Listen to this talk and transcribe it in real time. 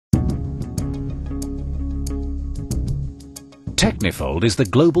Technifold is the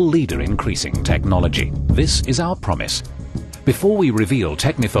global leader in creasing technology. This is our promise. Before we reveal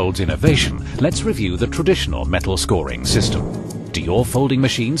Technifold's innovation, let's review the traditional metal scoring system. Do your folding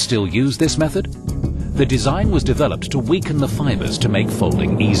machines still use this method? The design was developed to weaken the fibers to make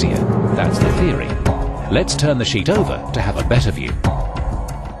folding easier. That's the theory. Let's turn the sheet over to have a better view.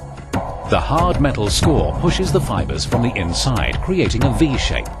 The hard metal score pushes the fibers from the inside, creating a V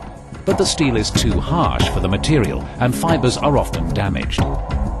shape. But the steel is too harsh for the material, and fibers are often damaged.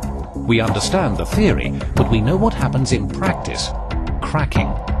 We understand the theory, but we know what happens in practice: cracking.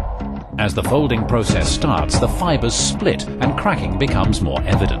 As the folding process starts, the fibers split and cracking becomes more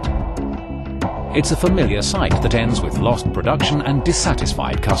evident. It's a familiar sight that ends with lost production and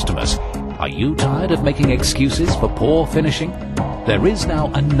dissatisfied customers. Are you tired of making excuses for poor finishing? There is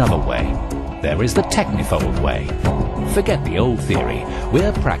now another way. There is the Technifold way. Forget the old theory.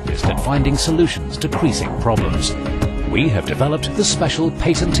 We're practiced at finding solutions to creasing problems. We have developed the special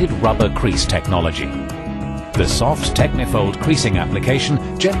patented rubber crease technology. The soft Technifold creasing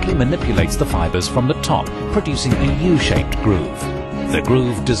application gently manipulates the fibers from the top, producing a U-shaped groove. The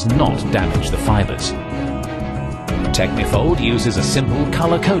groove does not damage the fibers. Technifold uses a simple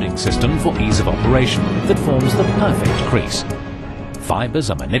color coding system for ease of operation that forms the perfect crease. Fibers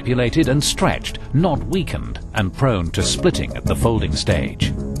are manipulated and stretched, not weakened, and prone to splitting at the folding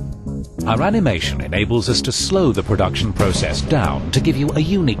stage. Our animation enables us to slow the production process down to give you a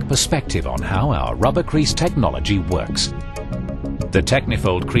unique perspective on how our rubber crease technology works. The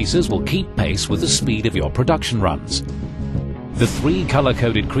Technifold creases will keep pace with the speed of your production runs. The 3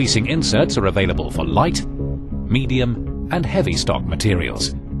 color-coded creasing inserts are available for light, medium, and heavy stock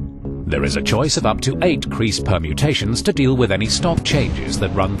materials. There is a choice of up to 8 crease permutations to deal with any stock changes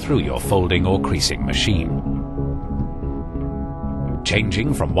that run through your folding or creasing machine.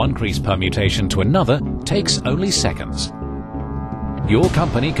 Changing from one crease permutation to another takes only seconds. Your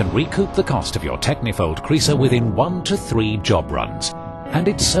company can recoup the cost of your Technifold creaser within 1 to 3 job runs, and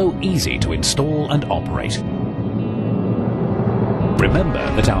it's so easy to install and operate. Remember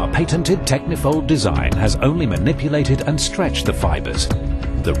that our patented Technifold design has only manipulated and stretched the fibers.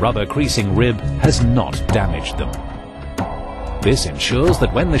 The rubber creasing rib has not damaged them. This ensures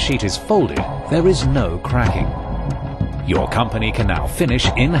that when the sheet is folded, there is no cracking. Your company can now finish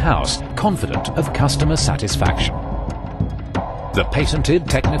in-house, confident of customer satisfaction. The patented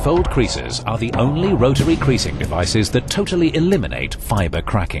Technifold creasers are the only rotary creasing devices that totally eliminate fiber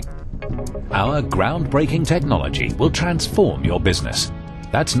cracking. Our groundbreaking technology will transform your business.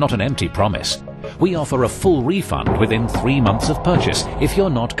 That's not an empty promise. We offer a full refund within 3 months of purchase if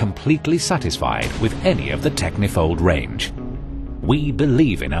you're not completely satisfied with any of the Technifold range. We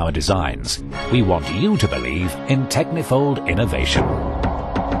believe in our designs. We want you to believe in Technifold innovation.